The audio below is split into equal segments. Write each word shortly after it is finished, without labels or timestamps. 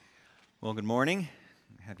Well, good morning.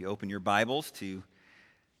 I have you open your Bibles to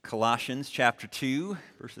Colossians chapter 2,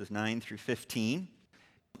 verses 9 through 15.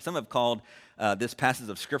 Some have called this passage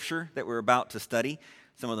of Scripture that we're about to study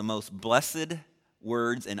some of the most blessed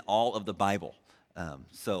words in all of the Bible.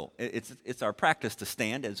 So it's our practice to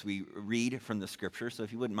stand as we read from the Scripture. So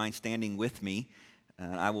if you wouldn't mind standing with me,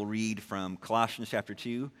 I will read from Colossians chapter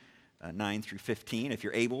 2, 9 through 15. If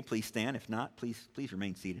you're able, please stand. If not, please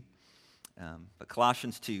remain seated. But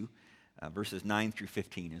Colossians 2, verses 9 through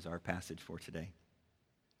 15 is our passage for today.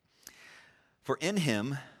 For in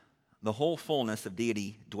him the whole fullness of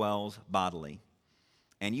deity dwells bodily,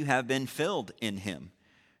 and you have been filled in him,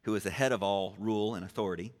 who is the head of all rule and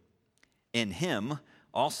authority. In him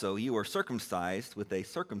also you are circumcised with a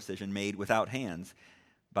circumcision made without hands,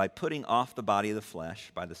 by putting off the body of the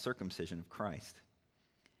flesh by the circumcision of Christ.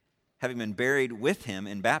 Having been buried with him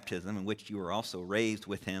in baptism, in which you were also raised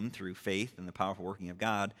with him through faith in the powerful working of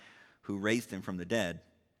God, who raised him from the dead.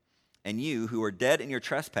 And you, who were dead in your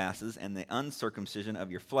trespasses and the uncircumcision of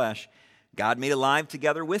your flesh, God made alive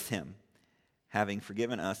together with him, having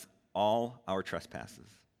forgiven us all our trespasses.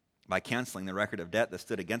 By canceling the record of debt that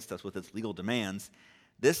stood against us with its legal demands,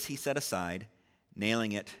 this he set aside,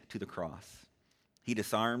 nailing it to the cross. He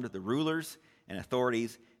disarmed the rulers and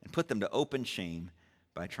authorities and put them to open shame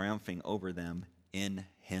by triumphing over them in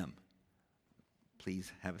him.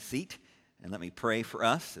 Please have a seat. And let me pray for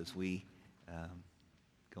us as we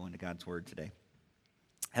go into God's Word today.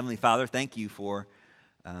 Heavenly Father, thank you for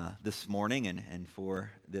this morning and for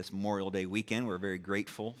this Memorial Day weekend. We're very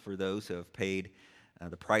grateful for those who have paid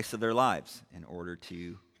the price of their lives in order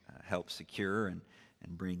to help secure and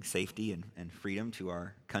bring safety and freedom to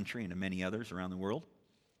our country and to many others around the world.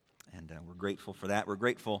 And we're grateful for that. We're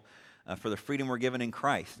grateful for the freedom we're given in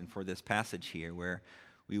Christ and for this passage here where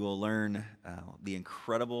we will learn the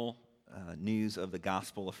incredible news of the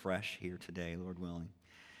gospel afresh here today, Lord willing.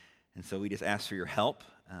 And so we just ask for your help.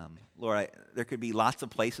 Lord, there could be lots of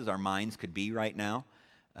places our minds could be right now.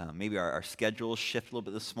 Maybe our schedules shift a little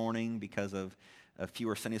bit this morning because of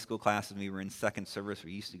fewer Sunday school classes. Maybe we're in second service.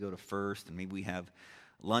 We used to go to first, and maybe we have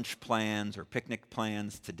lunch plans or picnic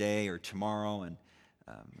plans today or tomorrow, and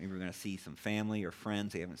maybe we're going to see some family or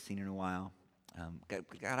friends we haven't seen in a while.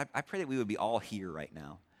 God, I pray that we would be all here right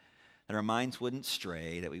now, that our minds wouldn't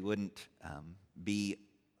stray, that we wouldn't be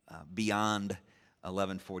beyond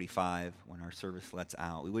 11:45 when our service lets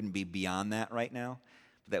out. We wouldn't be beyond that right now,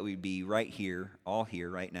 but that we'd be right here, all here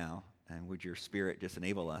right now, and would your Spirit just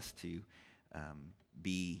enable us to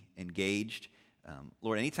be engaged.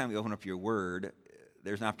 Lord, anytime we open up your word,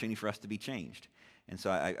 there's an opportunity for us to be changed. And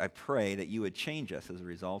so I pray that you would change us as a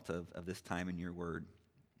result of this time in your word.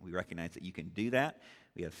 We recognize that you can do that.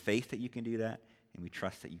 We have faith that you can do that. And we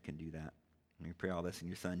trust that you can do that. And we pray all this in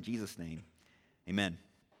your Son, Jesus' name. Amen.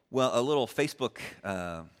 Well, a little Facebook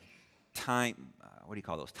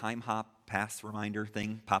time hop pass reminder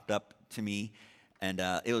thing popped up to me. And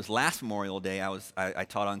it was last Memorial Day. I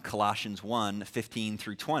taught on Colossians 1, 15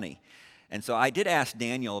 through 20. And so I did ask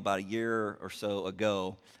Daniel about a year or so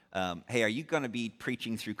ago, hey, are you going to be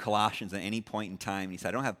preaching through Colossians at any point in time? And he said,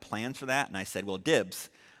 I don't have plans for that. And I said, well, dibs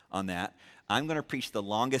on that. I'm going to preach the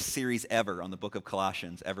longest series ever on the book of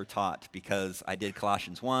Colossians ever taught because I did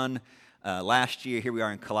Colossians 1 last year. Here we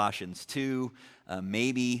are in Colossians 2.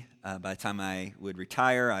 Maybe by the time I would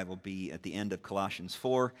retire, I will be at the end of Colossians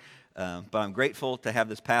 4. But I'm grateful to have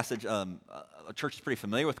this passage. The church is pretty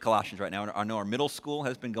familiar with Colossians right now. I know our middle school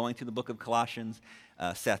has been going through the book of Colossians.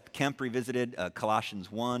 Seth Kemp revisited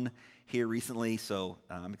Colossians 1 here recently, so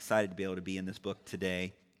I'm excited to be able to be in this book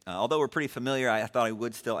today. Although we're pretty familiar, I thought I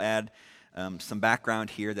would still add some background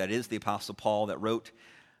here. That is the Apostle Paul that wrote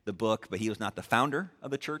the book, but he was not the founder of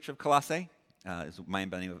the church of Colossae. It's a man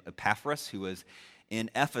by the name of Epaphras, who was in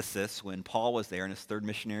Ephesus when Paul was there in his third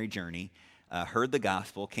missionary journey, heard the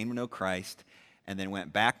gospel, came to know Christ, and then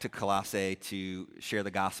went back to Colossae to share the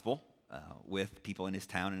gospel with people in his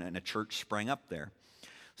town, and a church sprang up there.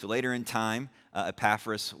 So later in time,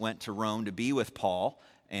 Epaphras went to Rome to be with Paul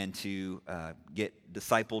and to get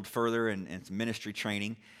discipled further and some ministry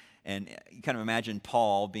training. And you kind of imagine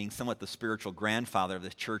Paul being somewhat the spiritual grandfather of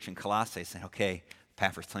this church in Colossae, saying, okay,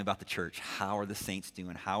 Epaphras, tell me about the church. How are the saints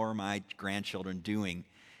doing? How are my grandchildren doing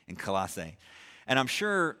in Colossae? And I'm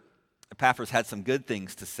sure Epaphras had some good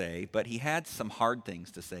things to say, but he had some hard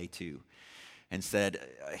things to say too. And said,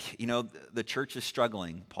 the church is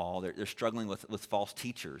struggling, Paul. They're struggling with false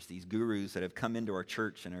teachers, these gurus that have come into our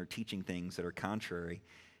church and are teaching things that are contrary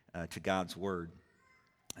to God's word.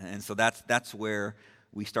 And so that's where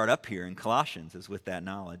we start up here in Colossians, is with that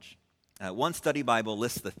knowledge. One study Bible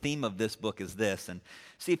lists the theme of this book as this, and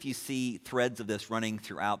see if you see threads of this running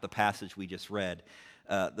throughout the passage we just read.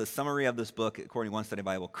 The summary of this book, according to One Study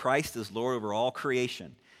Bible: Christ is Lord over all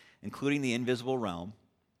creation, including the invisible realm.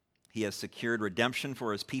 He has secured redemption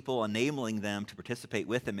for his people, enabling them to participate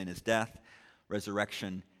with him in his death,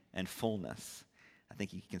 resurrection, and fullness. I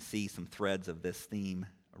think you can see some threads of this theme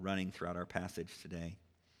running throughout our passage today.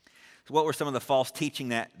 So what were some of the false teaching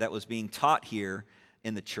that was being taught here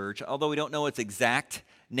in the church? Although we don't know its exact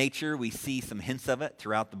nature, we see some hints of it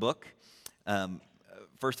throughout the book.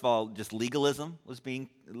 First of all, just legalism it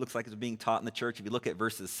looks like it's being taught in the church. If you look at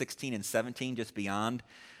verses 16 and 17, just beyond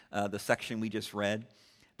the section we just read.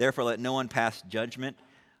 Therefore, let no one pass judgment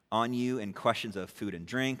on you in questions of food and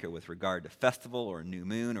drink, or with regard to festival, or a new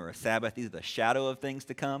moon, or a Sabbath. These are the shadow of things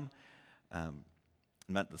to come.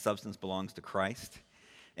 The substance belongs to Christ.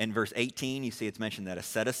 In verse 18, you see it's mentioned that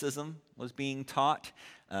asceticism was being taught.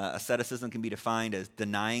 Asceticism can be defined as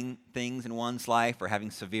denying things in one's life, or having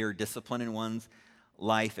severe discipline in one's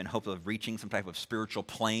life in hope of reaching some type of spiritual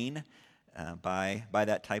plane by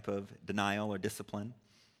that type of denial or discipline.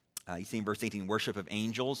 You see in verse 18, worship of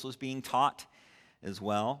angels was being taught as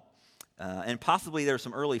well. And possibly there are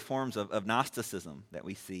some early forms of Gnosticism that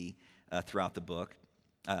we see throughout the book.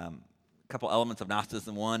 A couple elements of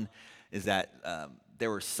Gnosticism. One is that there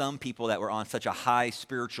were some people that were on such a high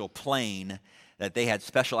spiritual plane that they had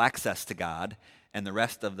special access to God, and the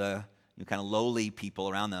rest of the kind of lowly people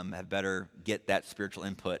around them have better get that spiritual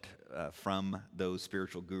input from those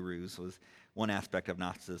spiritual gurus. Was one aspect of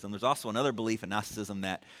Gnosticism. There's also another belief in Gnosticism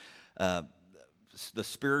that the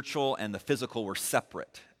spiritual and the physical were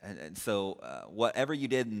separate. And so whatever you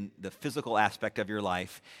did in the physical aspect of your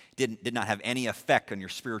life did not have any effect on your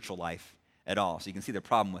spiritual life at all. So you can see the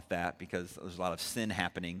problem with that, because there's a lot of sin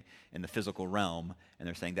happening in the physical realm, and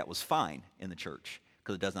they're saying that was fine in the church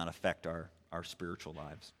because it does not affect our spiritual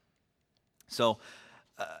lives. So,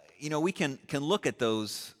 we can look at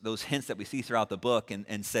those hints that we see throughout the book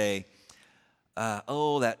and say,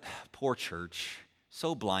 oh, that poor church,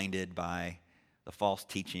 so blinded by the false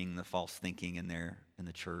teaching, the false thinking in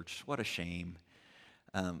the church. What a shame.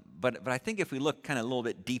 But I think if we look kind of a little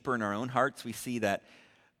bit deeper in our own hearts, we see that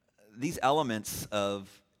these elements of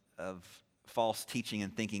false teaching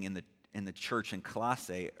and thinking in the church in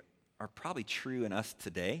Colossae are probably true in us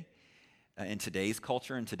today, in today's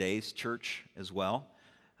culture, in today's church as well.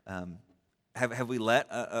 Have we let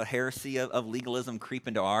a heresy of legalism creep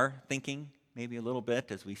into our thinking maybe a little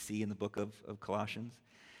bit, as we see in the book of Colossians?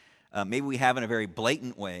 Maybe we have in a very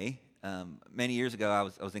blatant way. Many years ago,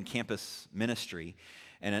 I was in campus ministry,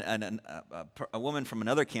 and a woman from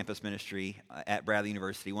another campus ministry at Bradley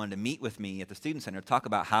University wanted to meet with me at the Student Center to talk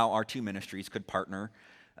about how our two ministries could partner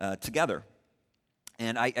together.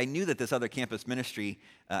 And I knew that this other campus ministry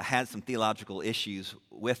had some theological issues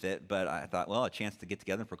with it, but I thought, well, a chance to get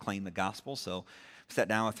together and proclaim the gospel. So I sat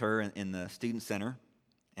down with her in the Student Center,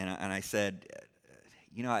 and I said,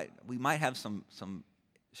 we might have some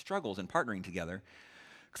struggles in partnering together,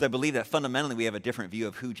 because I believe that fundamentally we have a different view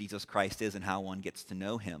of who Jesus Christ is and how one gets to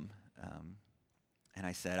know him. And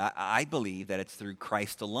I said, I believe that it's through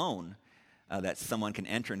Christ alone that someone can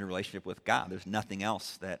enter into a relationship with God. There's nothing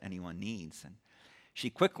else that anyone needs. And she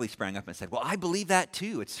quickly sprang up and said, well, I believe that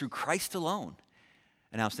too. It's through Christ alone.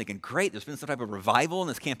 And I was thinking, great, there's been some type of revival in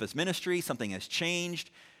this campus ministry. Something has changed.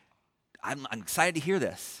 I'm excited to hear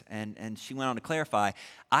this. And she went on to clarify,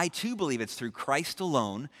 I too believe it's through Christ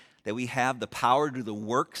alone that we have the power to do the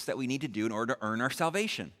works that we need to do in order to earn our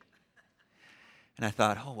salvation. And I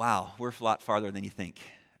thought, oh, wow, we're a lot farther than you think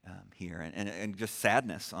here. And just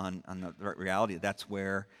sadness on the reality that's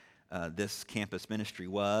where this campus ministry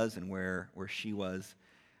was and where she was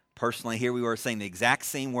personally. Here we were saying the exact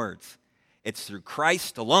same words. It's through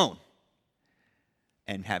Christ alone,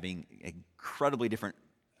 and having incredibly different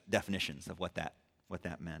definitions of what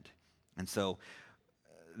that meant. And so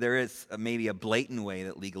there is maybe a blatant way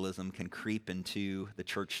that legalism can creep into the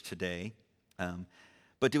church today.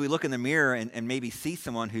 But do we look in the mirror and maybe see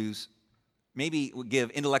someone who's maybe would give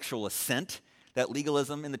intellectual assent that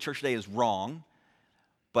legalism in the church today is wrong,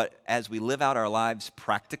 but as we live out our lives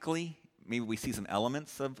practically, maybe we see some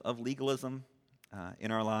elements of legalism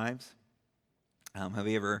in our lives? Have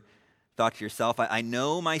you ever thought to yourself, I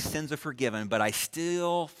know my sins are forgiven, but I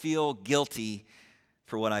still feel guilty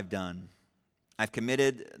for what I've done. I've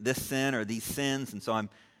committed this sin or these sins, and so I'm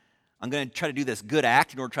going to try to do this good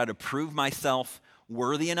act in order to try to prove myself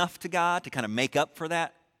worthy enough to God to kind of make up for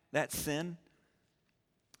that sin.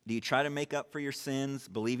 Do you try to make up for your sins,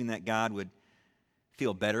 believing that God would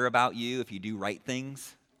feel better about you if you do right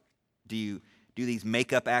things? Do you do these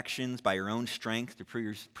make-up actions by your own strength to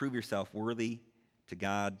prove yourself worthy to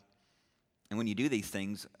God. And when you do these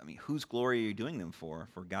things, I mean, whose glory are you doing them for?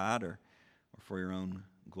 For God or for your own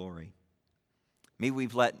glory? Maybe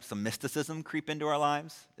we've let some mysticism creep into our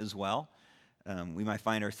lives as well. We might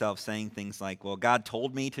find ourselves saying things like, well, God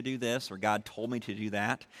told me to do this, or God told me to do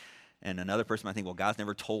that. And another person might think, well, God's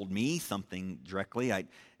never told me something directly.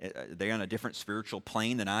 They're on a different spiritual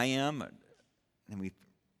plane than I am. And we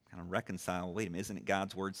kind of reconcile, wait a minute, isn't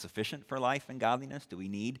God's word sufficient for life and godliness? Do we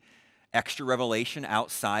need extra revelation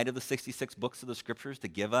outside of the 66 books of the Scriptures to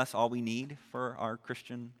give us all we need for our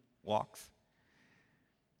Christian walks?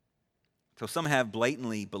 So some have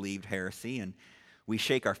blatantly believed heresy, and we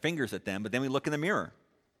shake our fingers at them, but then we look in the mirror,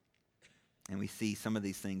 and we see some of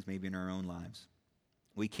these things maybe in our own lives.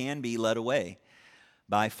 We can be led away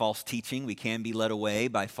by false teaching. We can be led away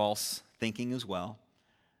by false thinking as well.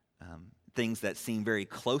 Things that seem very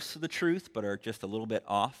close to the truth, but are just a little bit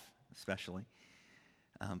off, especially.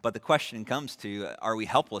 But the question comes to, are we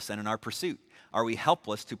helpless in our pursuit? Are we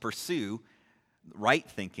helpless to pursue right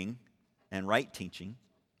thinking and right teaching?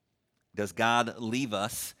 Does God leave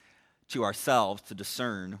us to ourselves to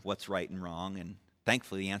discern what's right and wrong? And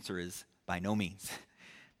thankfully, the answer is by no means.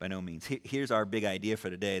 By no means. Here's our big idea for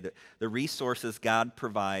today. That the resources God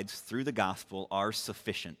provides through the gospel are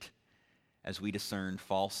sufficient as we discern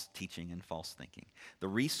false teaching and false thinking. The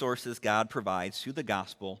resources God provides through the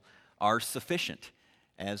gospel are sufficient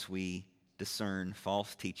as we discern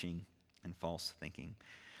false teaching and false thinking.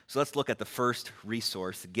 So let's look at the first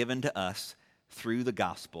resource given to us through the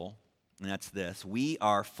gospel, and that's this: we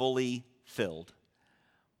are fully filled.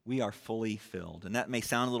 We are fully filled. And that may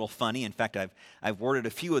sound a little funny. In fact, I've worded a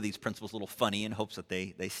few of these principles a little funny in hopes that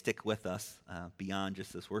they stick with us beyond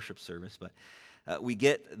just this worship service. But we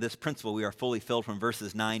get this principle, we are fully filled, from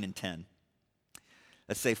verses 9 and 10.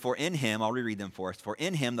 Let's say, for in him, I'll reread them for us. For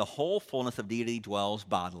in him the whole fullness of deity dwells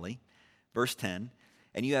bodily. Verse 10,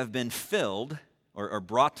 and you have been filled, or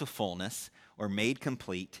brought to fullness, or made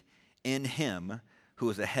complete in him who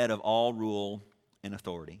is the head of all rule and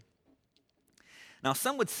authority. Now,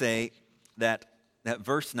 some would say that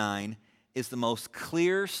verse 9 is the most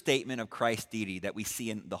clear statement of Christ's deity that we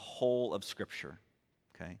see in the whole of Scripture.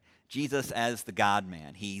 Okay? Jesus as the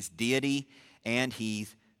God-man. He's deity and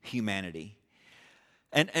he's humanity.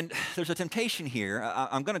 And there's a temptation here.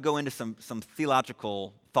 I'm going to go into some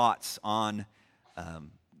theological thoughts on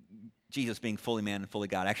Jesus being fully man and fully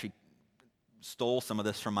God. I actually stole some of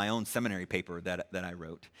this from my own seminary paper that I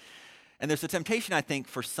wrote. And there's a temptation, I think,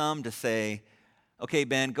 for some to say, okay,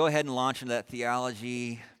 Ben, go ahead and launch into that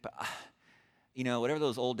theology, but, whatever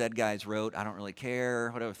those old dead guys wrote, I don't really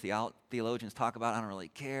care. Whatever theologians talk about, I don't really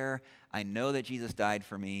care. I know that Jesus died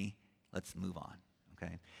for me. Let's move on,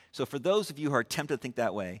 okay? So for those of you who are tempted to think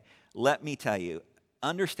that way, let me tell you,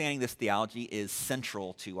 understanding this theology is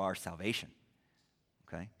central to our salvation,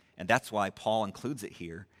 okay? And that's why Paul includes it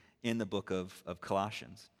here in the book of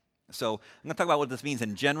Colossians. So I'm going to talk about what this means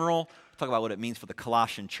in general, talk about what it means for the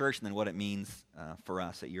Colossian church, and then what it means for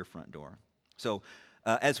us at your front door. So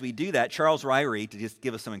as we do that, Charles Ryrie, to just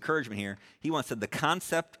give us some encouragement here, he once said the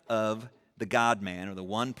concept of the God-man, or the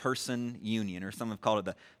one-person union, or some have called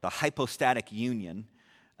it the hypostatic union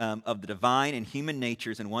of the divine and human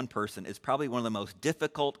natures in one person, is probably one of the most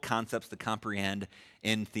difficult concepts to comprehend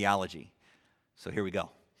in theology. So here we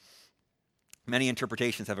go. Many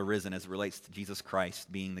interpretations have arisen as it relates to Jesus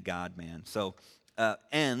Christ being the God-man. So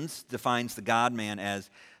Enns defines the God-man as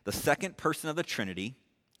the second person of the Trinity.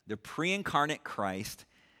 The pre-incarnate Christ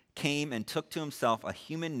came and took to himself a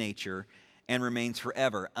human nature and remains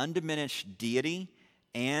forever, undiminished deity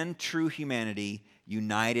and true humanity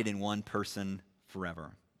united in one person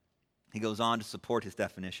forever. He goes on to support his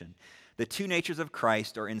definition. The two natures of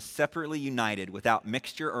Christ are inseparably united without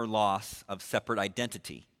mixture or loss of separate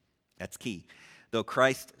identity. That's key. Though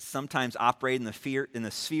Christ sometimes operated in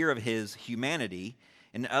the sphere of his humanity,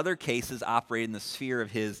 in other cases operated in the sphere of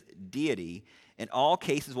his deity, in all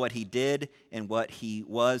cases what he did and what he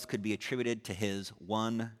was could be attributed to his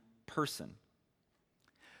one person.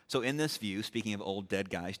 So in this view, speaking of old dead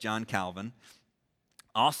guys, John Calvin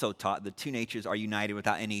also taught the two natures are united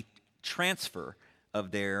without any transfer of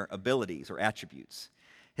their abilities or attributes.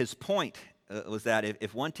 His point was that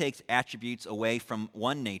if one takes attributes away from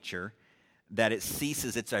one nature, that it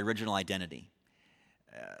ceases its original identity.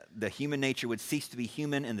 The human nature would cease to be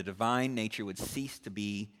human, and the divine nature would cease to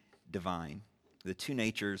be divine. The two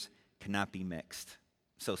natures cannot be mixed.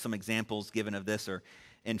 So some examples given of this are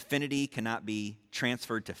infinity cannot be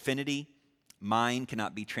transferred to finity, mind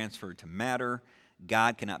cannot be transferred to matter,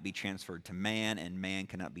 God cannot be transferred to man, and man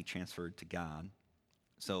cannot be transferred to God.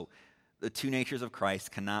 So the two natures of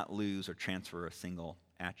Christ cannot lose or transfer a single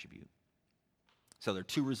attribute. So there are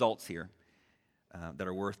two results here that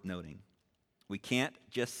are worth noting. We can't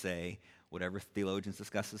just say, whatever theologians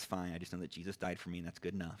discuss is fine. I just know that Jesus died for me, and that's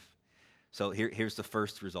good enough. So here's the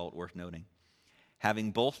first result worth noting.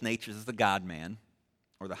 Having both natures as the God-man,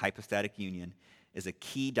 or the hypostatic union, is a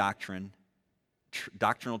key doctrinal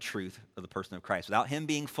truth of the person of Christ. Without him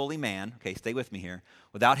being fully man, okay, stay with me here.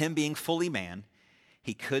 Without him being fully man,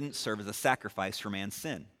 he couldn't serve as a sacrifice for man's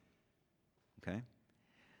sin. Okay?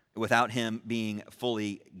 Without him being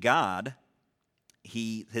fully God,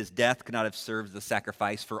 his death could not have served as a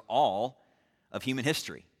sacrifice for all of human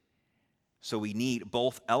history. So we need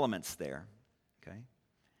both elements there. Okay?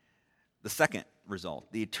 The second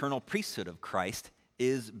result, the eternal priesthood of Christ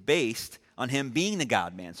is based on him being the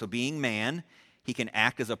God-man. So being man, he can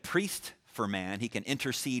act as a priest for man. He can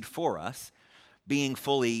intercede for us. Being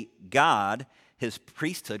fully God, his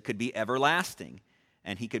priesthood could be everlasting,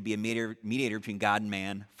 and he could be a mediator between God and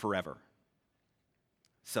man forever.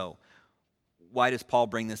 So, why does Paul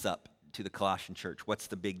bring this up to the Colossian church? What's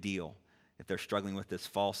the big deal if they're struggling with this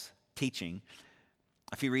false teaching?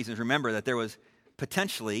 A few reasons. Remember that there was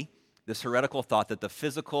potentially this heretical thought that the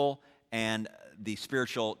physical and the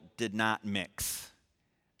spiritual did not mix.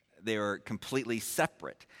 They were completely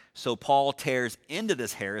separate. So Paul tears into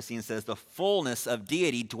this heresy and says the fullness of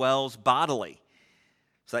deity dwells bodily.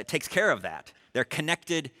 So that takes care of that. They're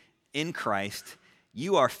connected in Christ.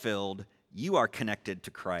 You are filled. You are connected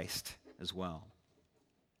to Christ as well.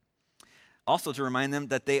 Also to remind them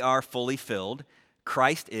that they are fully filled.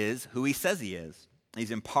 Christ is who he says he is.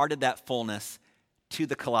 He's imparted that fullness to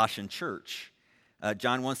the Colossian church.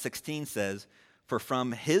 John 1:16 says, "For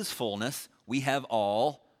from his fullness we have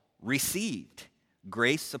all received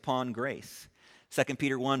grace upon grace." 2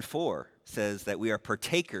 Peter 1:4 says that we are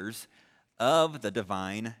partakers of the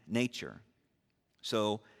divine nature.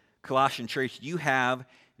 So, Colossian church, you have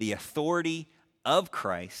the authority of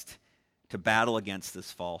Christ to battle against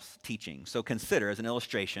this false teaching. So consider, as an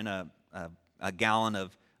illustration, a gallon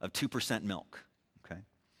of 2% milk, okay?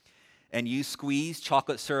 And you squeeze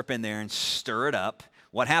chocolate syrup in there and stir it up.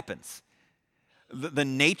 What happens? The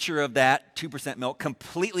nature of that 2% milk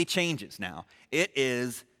completely changes now. It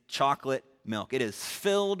is chocolate milk. It is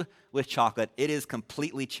filled with chocolate. It is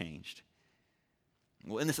completely changed.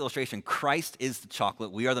 Well, in this illustration, Christ is the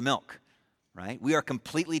chocolate. We are the milk, right? We are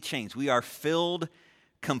completely changed. We are filled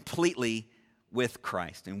completely with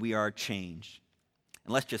Christ, and we are changed.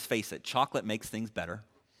 And let's just face it, chocolate makes things better,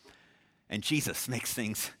 and Jesus makes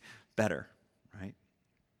things better, right?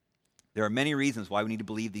 There are many reasons why we need to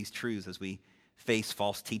believe these truths as we face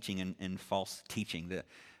false teaching and false teaching.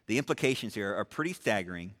 The implications here are pretty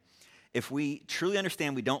staggering. If we truly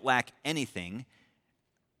understand we don't lack anything,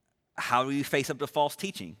 how do we face up to false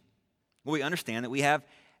teaching? Well, we understand that we have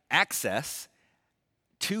access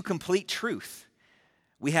to complete truth.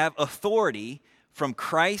 We have authority from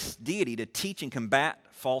Christ's deity to teach and combat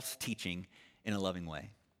false teaching in a loving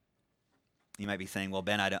way. You might be saying, well,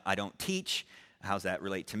 Ben, I don't teach. How does that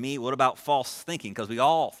relate to me? What about false thinking? Because we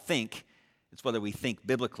all think, it's whether we think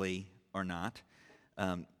biblically or not.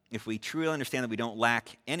 If we truly understand that we don't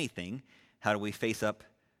lack anything, how do we face up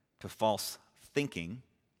to false thinking?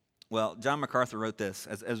 Well, John MacArthur wrote this,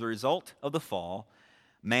 as a result of the fall,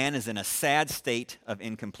 man is in a sad state of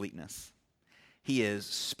incompleteness. He is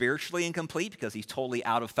spiritually incomplete because he's totally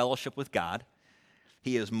out of fellowship with God.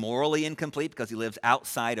 He is morally incomplete because he lives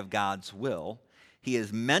outside of God's will. He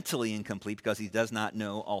is mentally incomplete because he does not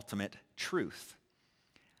know ultimate truth.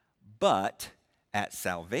 But at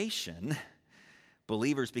salvation,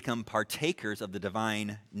 believers become partakers of the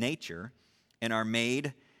divine nature and are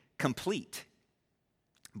made complete.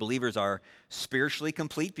 Believers are spiritually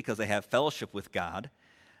complete because they have fellowship with God.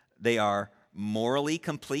 They are morally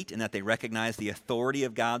complete in that they recognize the authority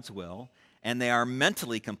of God's will, and they are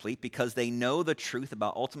mentally complete because they know the truth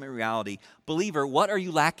about ultimate reality. Believer, what are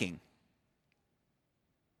you lacking?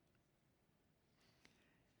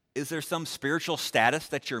 Is there some spiritual status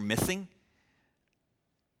that you're missing?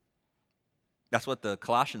 That's what the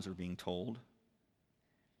Colossians were being told.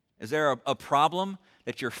 Is there a problem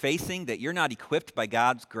that you're facing that you're not equipped by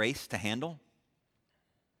God's grace to handle?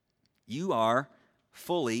 You are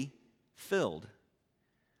fully filled.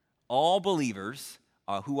 All believers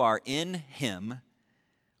who are in him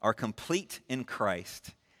are complete in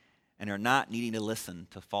Christ and are not needing to listen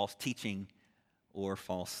to false teaching or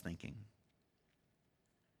false thinking.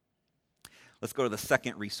 Let's go to the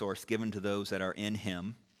second resource given to those that are in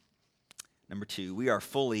him. Number 2, we are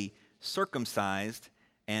fully circumcised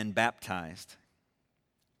and baptized.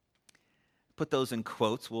 Put those in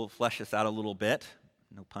quotes. We'll flesh this out a little bit.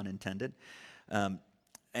 no pun intended.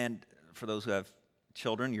 And for those who have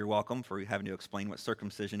children, you're welcome for having to explain what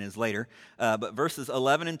circumcision is later. But verses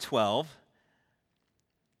 11 and 12,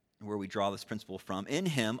 where we draw this principle from, in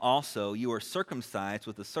him also you are circumcised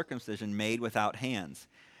with the circumcision made without hands,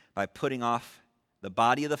 by putting off the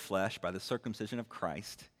body of the flesh by the circumcision of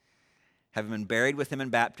Christ, having been buried with him in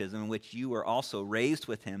baptism, in which you were also raised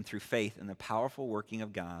with him through faith in the powerful working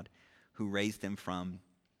of God who raised him from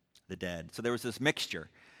the dead. So there was this mixture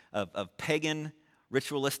of pagan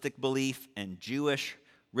ritualistic belief and Jewish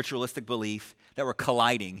ritualistic belief that were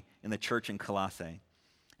colliding in the church in Colossae.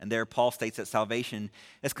 And there Paul states that salvation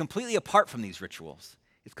is completely apart from these rituals.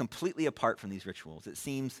 It's completely apart from these rituals. It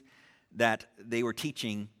seems that they were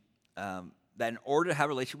teaching that in order to have a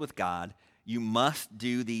relationship with God, you must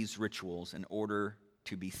do these rituals in order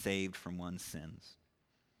to be saved from one's sins.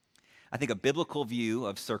 I think a biblical view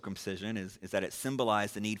of circumcision is that it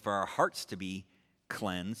symbolized the need for our hearts to be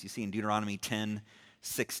cleansed. You see in Deuteronomy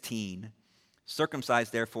 10:16, circumcise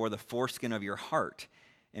therefore the foreskin of your heart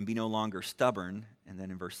and be no longer stubborn. And then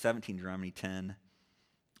in verse 17, Deuteronomy 10,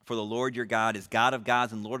 for the Lord your God is God of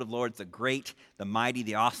gods and Lord of lords, the great, the mighty,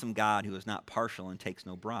 the awesome God who is not partial and takes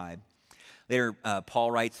no bribe. Later,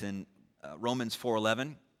 Paul writes in Romans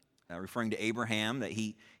 4:11, referring to Abraham, that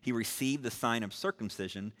he received the sign of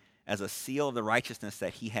circumcision as a seal of the righteousness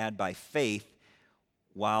that he had by faith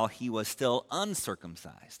while he was still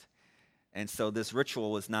uncircumcised. And so this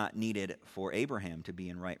ritual was not needed for Abraham to be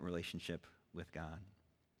in right relationship with God.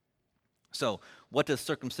 So what does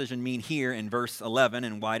circumcision mean here in verse 11,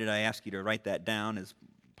 and why did I ask you to write that down as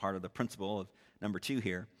part of the principle of number 2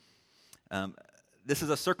 here? This is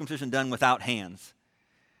a circumcision done without hands.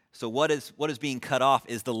 So what is being cut off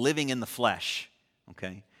is the living in the flesh,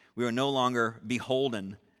 okay? We are no longer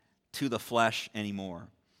beholden to the flesh anymore.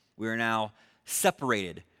 We are now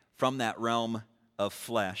separated from that realm of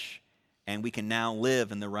flesh, and we can now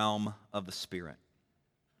live in the realm of the Spirit.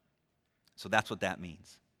 So that's what that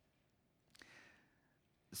means.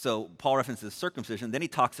 So Paul references circumcision, then he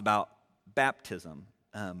talks about baptism.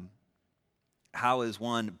 How is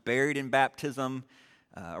one buried in baptism?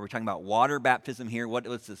 Are we talking about water baptism here? What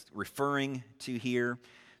is this referring to here?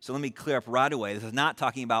 So let me clear up right away. This is not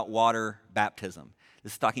talking about water baptism.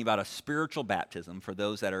 This is talking about a spiritual baptism for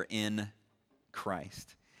those that are in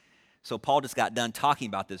Christ. So Paul just got done talking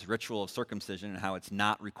about this ritual of circumcision and how it's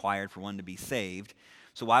not required for one to be saved.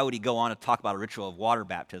 So why would he go on to talk about a ritual of water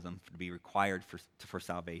baptism to be required for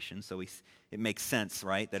salvation? So it makes sense,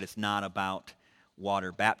 right, that it's not about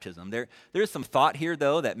water baptism. There is some thought here,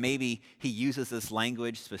 though, that maybe he uses this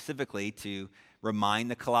language specifically to remind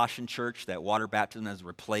the Colossian church that water baptism has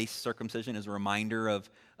replaced circumcision as a reminder of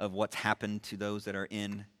what's happened to those that are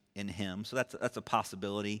in him. So that's a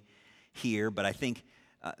possibility here. But I think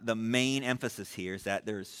the main emphasis here is that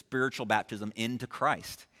there is spiritual baptism into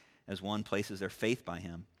Christ as one places their faith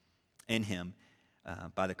in him,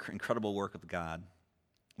 by the incredible work of God,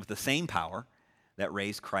 with the same power that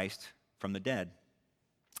raised Christ from the dead.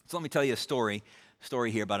 So let me tell you a story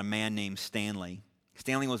here about a man named Stanley.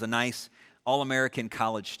 Stanley was a nice all-American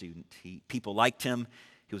college student. People liked him.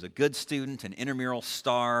 He was a good student, an intramural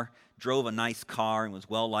star, drove a nice car, and was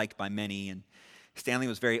well-liked by many. And Stanley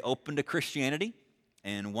was very open to Christianity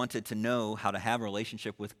and wanted to know how to have a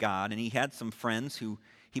relationship with God. And he had some friends who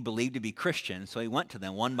he believed to be Christian, so he went to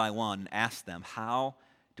them one by one and asked them, how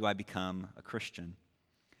do I become a Christian?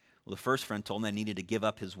 Well, the first friend told him that he needed to give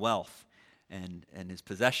up his wealth and his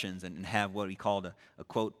possessions and have what he called a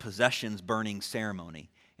quote, possessions burning ceremony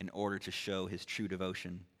in order to show his true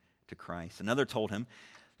devotion to Christ. Another told him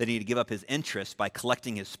that he needed to give up his interests by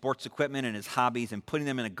collecting his sports equipment and his hobbies and putting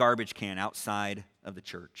them in a garbage can outside of the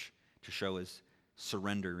church to show his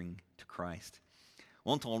surrendering to Christ.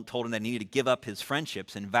 One told him that he needed to give up his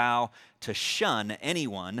friendships and vow to shun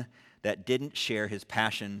anyone that didn't share his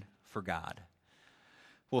passion for God.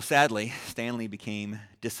 Well, sadly, Stanley became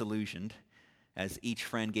disillusioned as each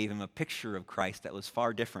friend gave him a picture of Christ that was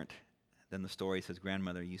far different than the stories his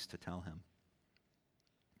grandmother used to tell him.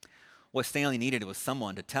 What Stanley needed was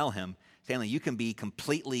someone to tell him, Stanley, you can be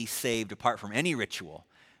completely saved apart from any ritual.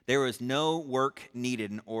 There is no work needed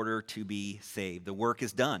in order to be saved. The work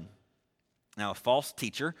is done. Now, a false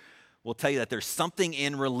teacher will tell you that there's something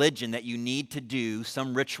in religion that you need to do,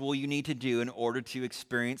 some ritual you need to do in order to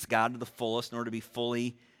experience God to the fullest, in order to be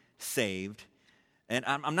fully saved. And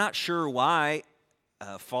I'm not sure why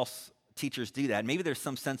false teachers do that. Maybe there's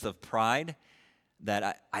some sense of pride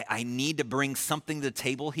that I need to bring something to the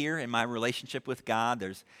table here in my relationship with God.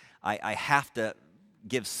 I have to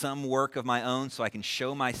give some work of my own so I can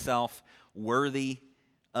show myself worthy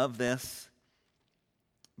of this.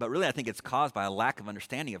 but really I think it's caused by a lack of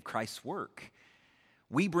understanding of Christ's work.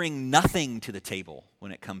 We bring nothing to the table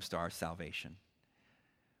when it comes to our salvation.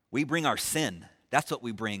 We bring our sin. That's what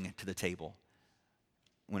we bring to the table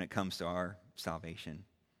when it comes to our salvation.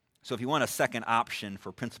 So if you want a second option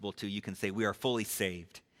for principle 2, you can say we are fully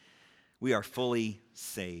saved. We are fully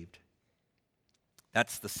saved.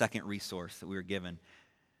 That's the second resource that we are given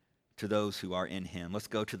to those who are in him. Let's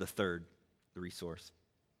go to the third resource.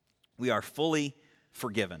 We are fully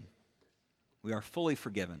forgiven. We are fully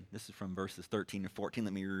forgiven. This is from verses 13 and 14.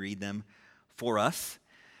 Let me reread them for us.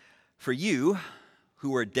 For you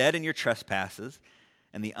who were dead in your trespasses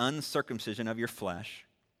and the uncircumcision of your flesh,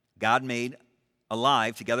 God made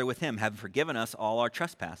alive together with him, having forgiven us all our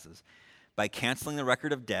trespasses by canceling the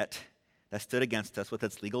record of debt that stood against us with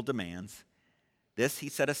its legal demands. This he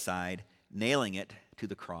set aside, nailing it to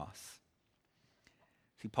the cross.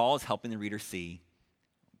 See, Paul is helping the reader see,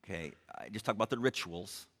 okay, I just talked about the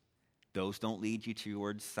rituals. Those don't lead you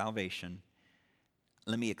towards salvation.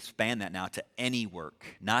 Let me expand that now to any work,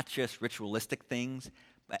 not just ritualistic things,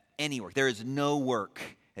 but any work. There is no work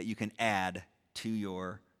that you can add to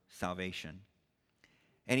your salvation.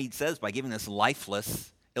 And he says by giving this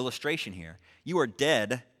lifeless illustration here, you are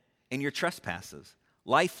dead in your trespasses,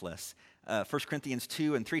 lifeless. 1 Corinthians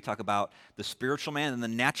 2 and 3 talk about the spiritual man and the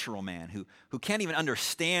natural man who can't even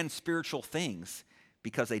understand spiritual things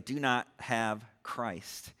because they do not have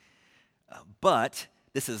Christ. But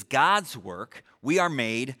this is God's work. We are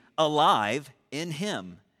made alive in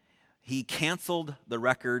him. He canceled the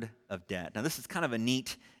record of debt. Now, this is kind of a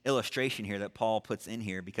neat illustration here that Paul puts in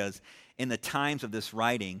here because in the times of this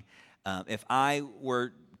writing, if I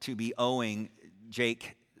were to be owing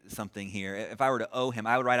Jake something here, if I were to owe him,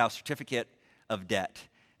 I would write out a certificate of debt.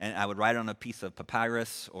 And I would write on a piece of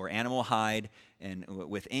papyrus or animal hide, and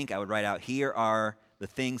with ink, I would write out, here are the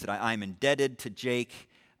things that I'm indebted to Jake.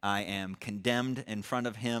 I am condemned in front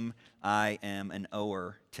of him. I am an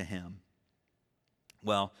ower to him.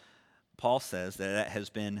 Well, Paul says that has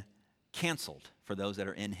been canceled for those that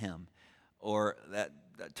are in him. Or that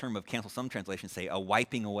term of cancel, some translations say a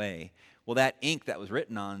wiping away. Well, that ink that was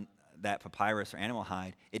written on that papyrus or animal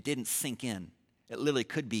hide, it didn't sink in. It literally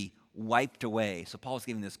could be wiped away. So Paul's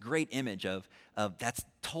giving this great image of that's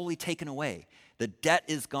totally taken away. The debt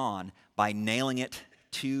is gone by nailing it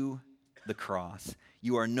to the cross.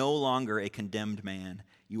 You are no longer a condemned man.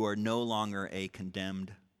 You are no longer a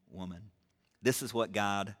condemned woman. This is what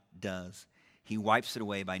God does. He wipes it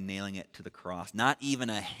away by nailing it to the cross. Not even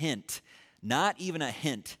a hint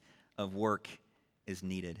of work is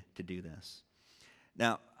needed to do this.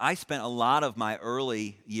 Now, I spent a lot of my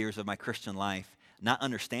early years of my Christian life not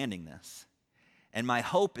understanding this. And my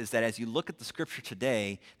hope is that as you look at the scripture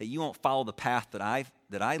today, that you won't follow the path that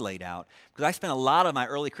I laid out. Because I spent a lot of my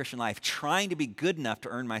early Christian life trying to be good enough to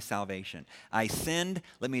earn my salvation. I sinned,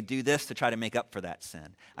 let me do this to try to make up for that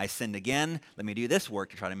sin. I sinned again, let me do this work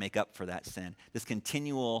to try to make up for that sin. This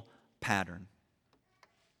continual pattern.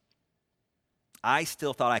 I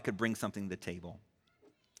still thought I could bring something to the table.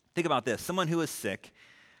 Think about this. Someone who is sick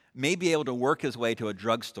may be able to work his way to a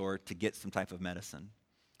drugstore to get some type of medicine.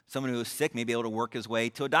 Someone who is sick may be able to work his way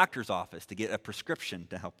to a doctor's office to get a prescription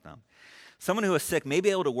to help them. Someone who is sick may be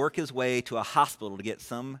able to work his way to a hospital to get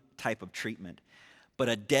some type of treatment. But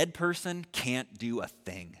a dead person can't do a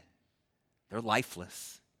thing. They're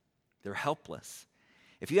lifeless. They're helpless.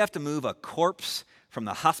 If you have to move a corpse from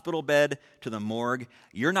the hospital bed to the morgue,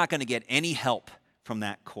 you're not going to get any help from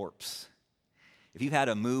that corpse. If you've had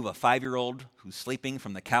to move a 5-year-old who's sleeping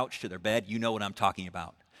from the couch to their bed, you know what I'm talking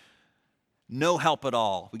about. No help at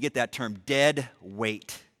all. We get that term dead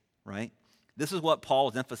weight, right? This is what Paul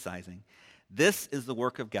is emphasizing. This is the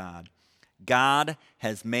work of God. God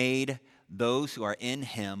has made those who are in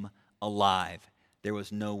him alive. There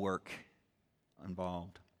was no work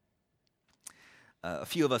involved. A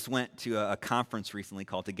few of us went to a conference recently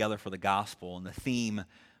called Together for the Gospel, and the theme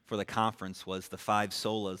for the conference was the 5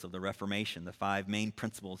 solas of the Reformation, the 5 main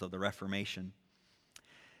principles of the Reformation.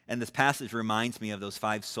 And this passage reminds me of those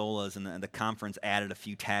 5 solas, and the conference added a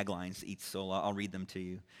few taglines to each sola. I'll read them to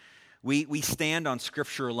you. We stand on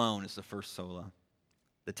Scripture alone is the first sola.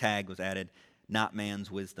 The tag was added, not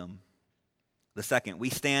man's wisdom. The second, we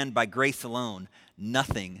stand by grace alone,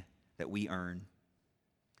 nothing that we earn.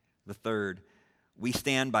 The third, we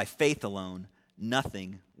stand by faith alone,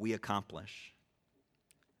 nothing we accomplish.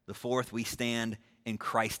 The fourth, we stand in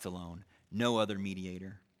Christ alone, no other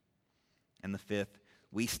mediator. And the fifth,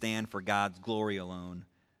 we stand for God's glory alone,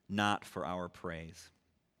 not for our praise.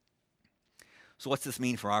 So what's this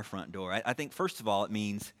mean for our front door? I think, first of all, it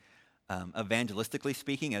means, evangelistically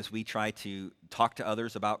speaking, as we try to talk to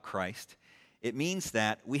others about Christ, It means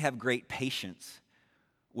that we have great patience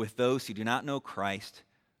with those who do not know Christ,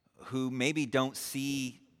 who maybe don't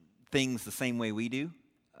see things the same way we do.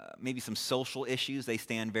 Maybe some social issues they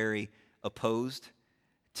stand very opposed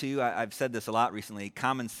to. I've said this a lot recently.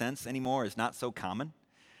 Common sense anymore is not so common.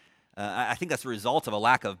 I think that's a result of a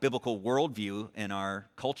lack of biblical worldview in our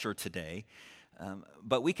culture today.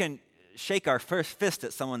 But we can shake our first fist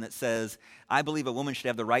at someone that says, I believe a woman should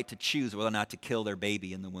have the right to choose whether or not to kill their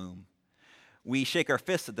baby in the womb. We shake our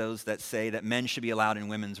fists at those that say that men should be allowed in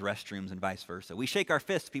women's restrooms and vice versa. We shake our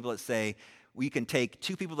fists at people that say we can take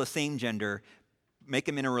two people of the same gender, make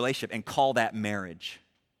them in a relationship, and call that marriage.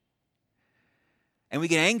 And we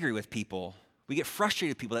get angry with people. We get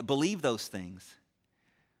frustrated with people that believe those things.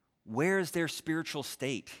 Where's their spiritual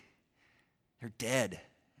state? They're dead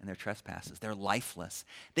in their trespasses. They're lifeless.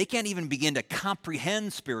 They can't even begin to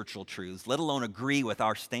comprehend spiritual truths, let alone agree with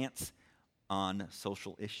our stance on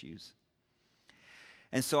social issues.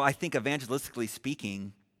 And so I think evangelistically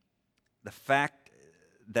speaking, the fact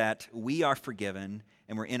that we are forgiven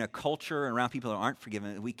and we're in a culture around people that aren't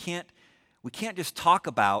forgiven, we can't just talk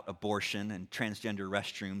about abortion and transgender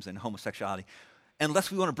restrooms and homosexuality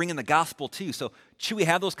unless we want to bring in the gospel too. So should we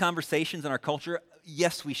have those conversations in our culture?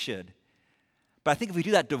 Yes, we should. But I think if we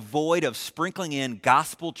do that devoid of sprinkling in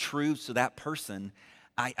gospel truths to that person,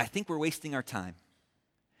 I think we're wasting our time.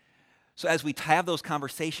 So as we have those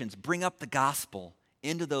conversations, bring up the gospel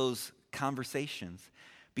into those conversations,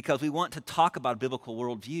 because we want to talk about a biblical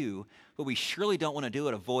worldview, but we surely don't want to do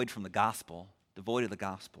it devoid of the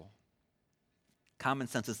gospel. Common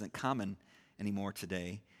sense isn't common anymore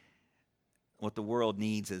today. What the world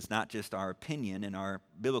needs is not just our opinion and our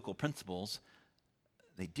biblical principles.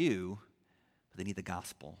 They do, but they need the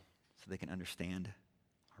gospel so they can understand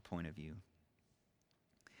our point of view.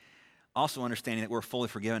 Also, understanding that we're fully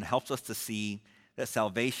forgiven helps us to see that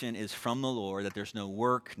salvation is from the Lord, that there's no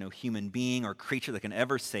work, no human being or creature that can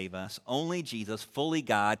ever save us. Only Jesus, fully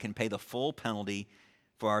God, can pay the full penalty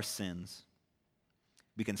for our sins.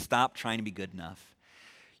 We can stop trying to be good enough.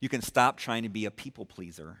 You can stop trying to be a people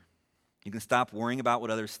pleaser. You can stop worrying about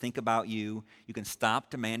what others think about you. You can stop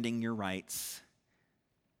demanding your rights.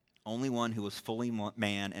 Only one who is fully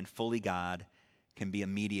man and fully God can be a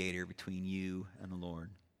mediator between you and the Lord.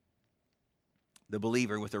 The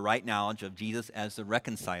believer, with the right knowledge of Jesus as the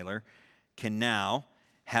reconciler, can now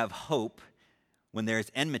have hope when there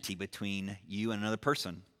is enmity between you and another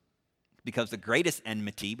person, because the greatest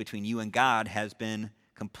enmity between you and God has been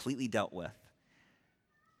completely dealt with.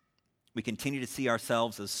 We continue to see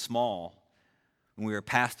ourselves as small. When we are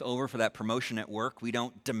passed over for that promotion at work, we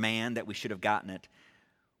don't demand that we should have gotten it.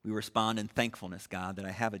 We respond in thankfulness, God, that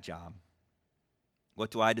I have a job.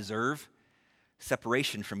 What do I deserve?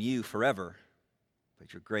 Separation from you forever.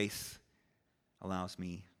 But your grace allows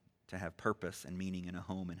me to have purpose and meaning in a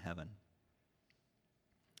home in heaven.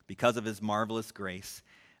 Because of his marvelous grace,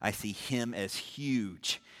 I see him as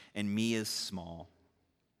huge and me as small.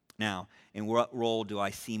 Now, in what role do I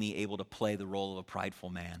see me able to play the role of a prideful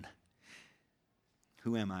man?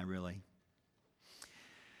 Who am I really?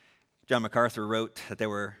 John MacArthur wrote that there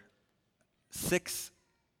were 6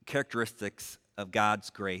 characteristics of God's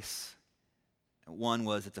grace. One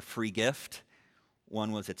was it's a free gift.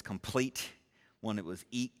 One was it's complete. One, it was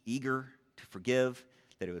eager to forgive.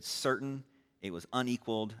 That it was certain. It was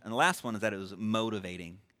unequaled. And the last one is that it was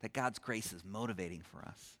motivating. That God's grace is motivating for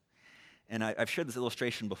us. And I've shared this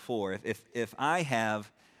illustration before. If I have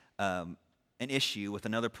an issue with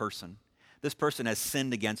another person, this person has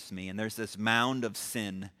sinned against me, and there's this mound of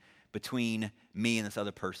sin between me and this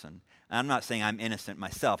other person. And I'm not saying I'm innocent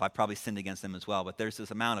myself. I've probably sinned against them as well. But there's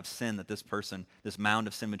this amount of sin that this mound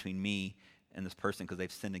of sin between me and this person because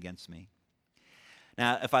they've sinned against me.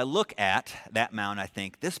 Now, if I look at that mound, I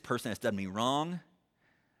think, this person has done me wrong.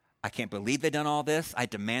 I can't believe they've done all this. I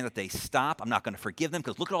demand that they stop. I'm not going to forgive them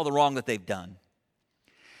because look at all the wrong that they've done.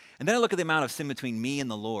 And then I look at the amount of sin between me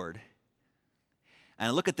and the Lord. And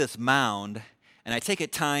I look at this mound, and I take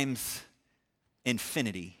it times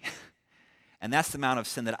infinity. And that's the amount of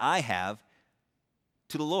sin that I have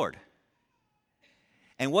to the Lord.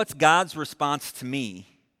 And what's God's response to me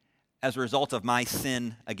as a result of my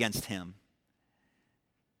sin against him?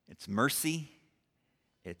 It's mercy,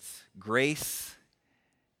 it's grace,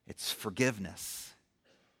 it's forgiveness.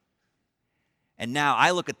 And now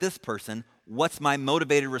I look at this person, what's my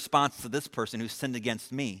motivated response to this person who sinned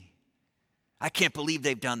against me? I can't believe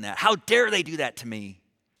they've done that. How dare they do that to me?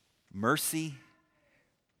 Mercy,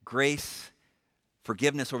 grace,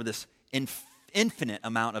 forgiveness over this infinite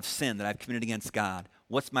amount of sin that I've committed against God.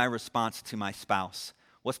 What's my response to my spouse?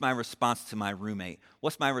 What's my response to my roommate?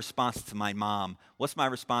 What's my response to my mom? What's my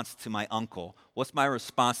response to my uncle? What's my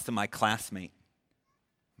response to my classmate?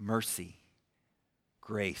 Mercy,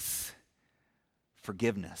 grace,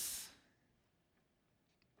 forgiveness.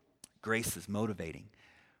 Grace is motivating.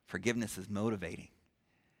 Forgiveness is motivating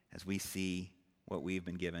as we see what we've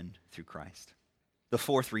been given through Christ. The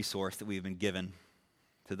fourth resource that we've been given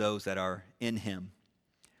to those that are in him,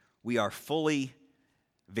 we are fully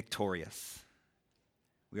victorious.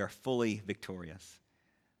 We are fully victorious.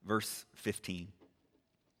 Verse 15.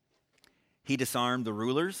 He disarmed the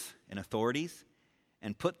rulers and authorities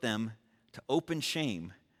and put them to open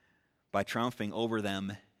shame by triumphing over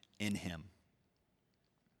them in him.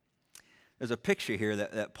 There's a picture here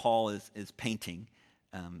that Paul is painting.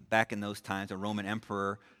 Back in those times, a Roman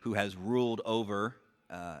emperor who has ruled over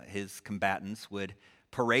his combatants would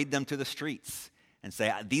parade them to the streets and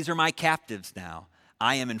say, these are my captives now.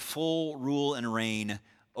 I am in full rule and reign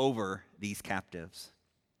over these captives.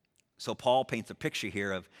 So Paul paints a picture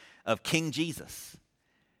here of King Jesus,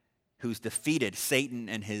 who's defeated Satan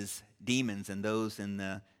and his demons and those in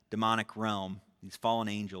the demonic realm, these fallen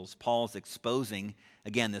angels. Paul's exposing,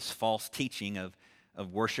 again, this false teaching of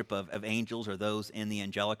worship of angels or those in the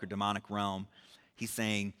angelic or demonic realm. He's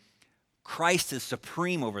saying Christ is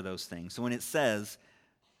supreme over those things. So when it says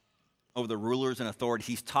over the rulers and authorities,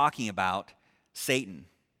 he's talking about Satan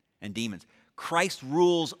and demons. Christ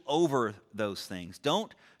rules over those things.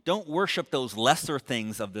 Don't worship those lesser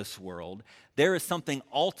things of this world. There is something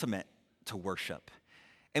ultimate to worship.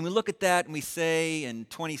 And we look at that and we say in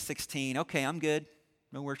 2016, okay, I'm good.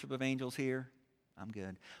 No worship of angels here. I'm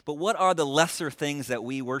good. But what are the lesser things that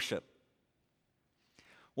we worship?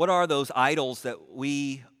 What are those idols that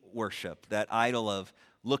we worship? That idol of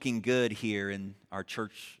looking good here in our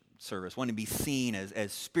church service, wanting to be seen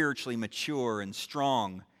as spiritually mature and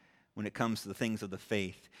strong when it comes to the things of the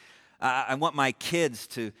faith. I want my kids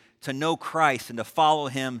to know Christ and to follow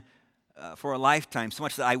him for a lifetime, so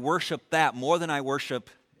much that I worship that more than I worship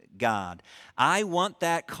God. I want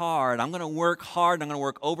that car, and I'm going to work hard, and I'm going to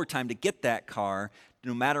work overtime to get that car,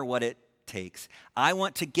 no matter what it takes. I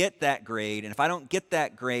want to get that grade, and if I don't get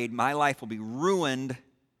that grade, my life will be ruined.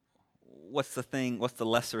 What's the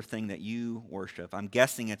lesser thing that you worship? I'm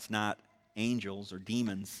guessing it's not angels or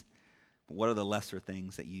demons. But what are the lesser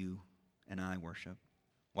things that you and I worship?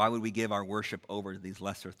 Why would we give our worship over to these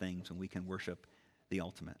lesser things when we can worship the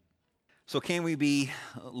ultimate? So can we be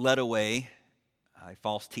led away by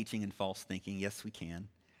false teaching and false thinking? Yes, we can.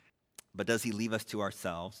 But does he leave us to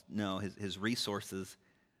ourselves? No, his resources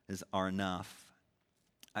are enough.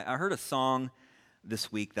 I heard a song this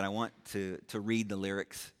week that I want to read the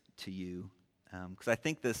lyrics to you, because I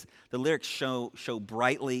think the lyrics show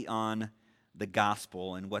brightly on the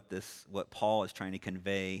gospel and what Paul is trying to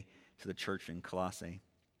convey to the church in Colossae.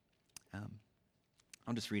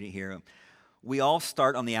 I'll just read it here. We all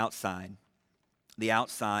start on the outside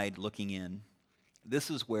looking in.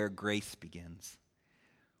 This is where grace begins.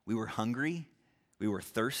 We were hungry, we were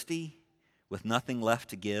thirsty, with nothing left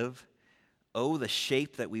to give. Oh, the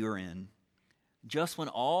shape that we were in. Just when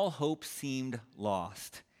all hope seemed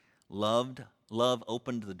lost, love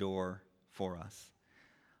opened the door for us.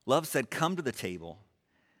 Love said, come to the table.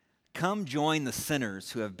 Come join the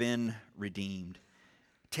sinners who have been redeemed.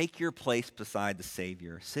 Take your place beside the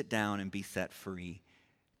Savior. Sit down and be set free.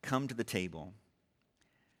 Come to the table.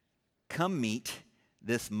 Come meet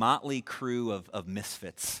this motley crew of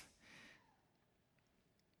misfits,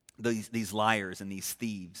 these liars and these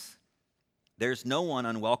thieves. There's no one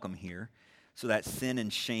unwelcome here, so that sin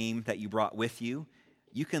and shame that you brought with you,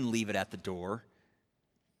 you can leave it at the door.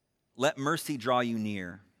 Let mercy draw you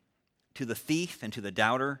near to the thief and to the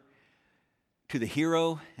doubter, to the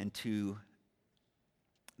hero and to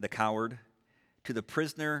the coward, to the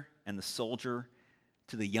prisoner and the soldier,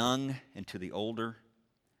 to the young and to the older,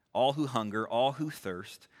 all who hunger, all who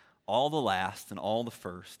thirst, all the last and all the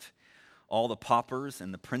first, all the paupers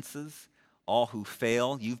and the princes, all who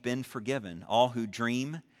fail, you've been forgiven, all who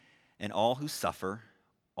dream and all who suffer,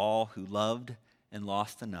 all who loved and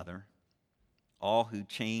lost another, all the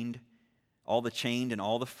chained and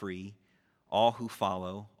all the free, all who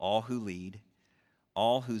follow, all who lead,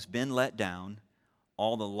 all who's been let down,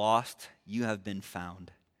 all the lost, you have been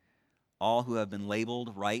found, all who have been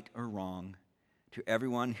labeled right or wrong. To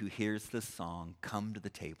everyone who hears this song, come to the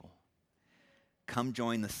table. Come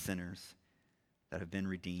join the sinners that have been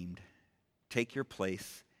redeemed. Take your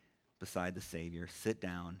place beside the Savior. Sit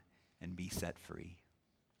down and be set free.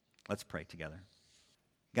 Let's pray together.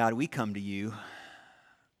 God, we come to you,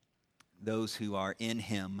 those who are in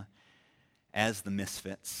him, as the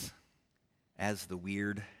misfits, as the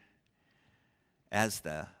weird, as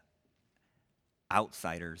the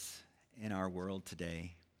outsiders in our world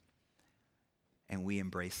today. And we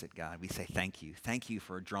embrace it, God. We say thank you. Thank you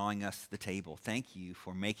for drawing us to the table. Thank you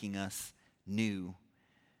for making us new.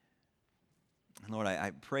 And Lord,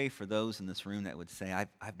 I pray for those in this room that would say,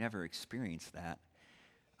 I've never experienced that.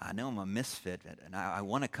 I know I'm a misfit, and I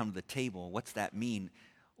want to come to the table. What's that mean?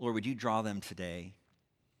 Lord, would you draw them today?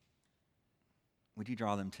 Would you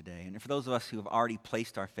draw them today? And for those of us who have already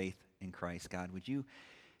placed our faith in Christ, God, would you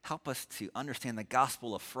help us to understand the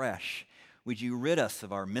gospel afresh? Would you rid us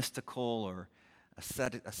of our mystical or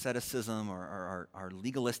asceticism or our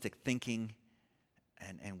legalistic thinking?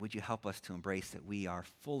 And would you help us to embrace that we are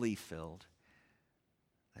fully filled,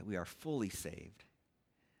 that we are fully saved,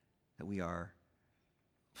 that we are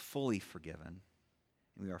fully forgiven,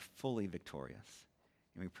 and we are fully victorious.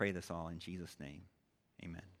 And we pray this all in Jesus' name. Amen.